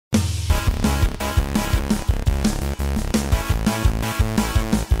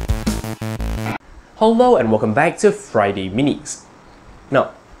Hello and welcome back to Friday Minis.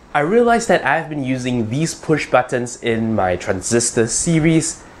 Now, I realized that I've been using these push buttons in my transistor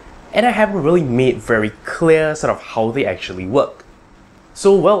series and I haven't really made very clear sort of how they actually work.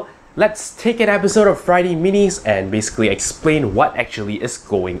 So well, let's take an episode of Friday Minis and basically explain what actually is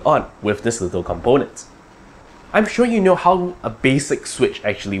going on with this little component. I'm sure you know how a basic switch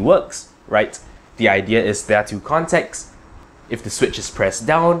actually works, right? The idea is there are two contacts. If the switch is pressed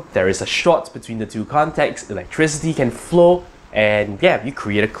down, there is a short between the two contacts, electricity can flow, and yeah, you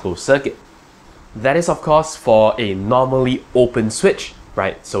create a closed circuit. That is of course for a normally open switch,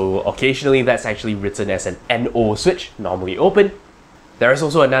 right? So occasionally that's actually written as an NO switch, normally open. There is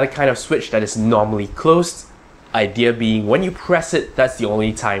also another kind of switch that is normally closed, idea being when you press it, that's the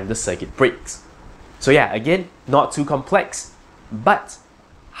only time the circuit breaks. So yeah, again, not too complex, but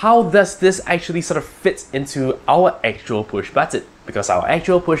how does this actually sort of fit into our actual push button? Because our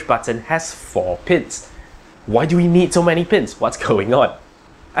actual push button has 4 pins. Why do we need so many pins? What's going on?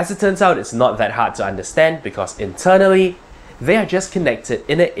 As it turns out, it's not that hard to understand because internally, they are just connected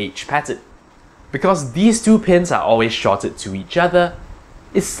in an H pattern. Because these 2 pins are always shorted to each other,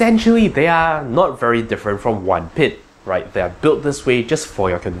 essentially they are not very different from 1 pin, right? They are built this way just for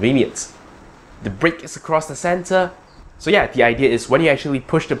your convenience. The break is across the center. So yeah, the idea is when you actually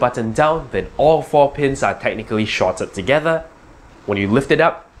push the button down, then all 4 pins are technically shorted together. When you lift it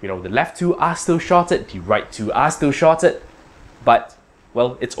up, the left 2 are still shorted, the right 2 are still shorted, but,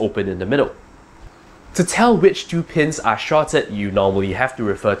 well, it's open in the middle. To tell which 2 pins are shorted, you normally have to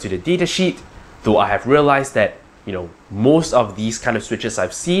refer to the datasheet, though I have realized that, most of these kind of switches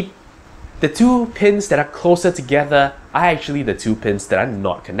I've seen, the 2 pins that are closer together are actually the 2 pins that are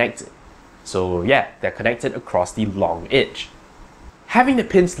not connected. So yeah, they're connected across the long edge. Having the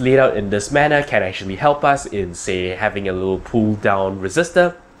pins laid out in this manner can actually help us in, say, having a little pull down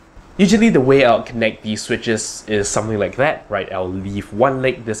resistor. Usually the way I'll connect these switches is something like that, right? I'll leave one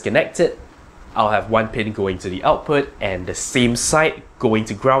leg disconnected, I'll have 1 pin going to the output and the same side going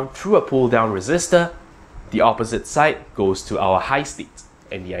to ground through a pull down resistor. The opposite side goes to our high state.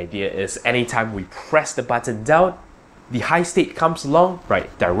 And the idea is anytime we press the button down, the high state comes along, right,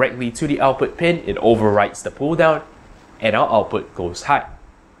 directly to the output pin, it overrides the pull down, and our output goes high.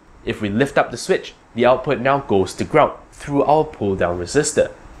 If we lift up the switch, the output now goes to ground through our pull down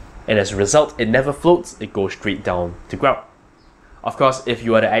resistor. And as a result, it never floats, it goes straight down to ground. Of course, if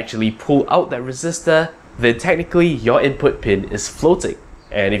you were to actually pull out that resistor, then technically your input pin is floating.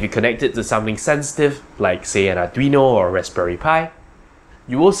 And if you connect it to something sensitive, like say an Arduino or Raspberry Pi,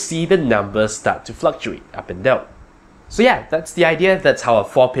 you will see the numbers start to fluctuate up and down. So yeah, that's the idea, that's how a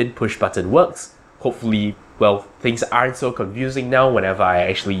 4-pin push button works. Hopefully, well, things aren't so confusing now whenever I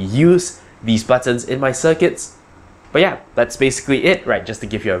actually use these buttons in my circuits. But yeah, that's basically it, right? Just to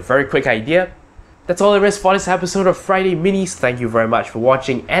give you a very quick idea. That's all there is for this episode of Friday Minis. Thank you very much for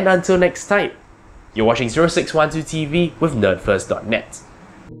watching, and until next time, you're watching 0612 TV with NERDfirst.net.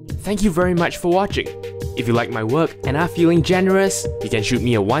 Thank you very much for watching. If you like my work and are feeling generous, you can shoot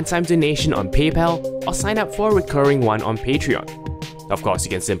me a one-time donation on PayPal or sign up for a recurring one on Patreon. Of course, you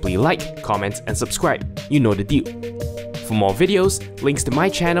can simply like, comment, and subscribe. You know the deal. For more videos, links to my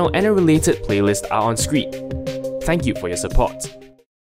channel and a related playlist are on screen. Thank you for your support.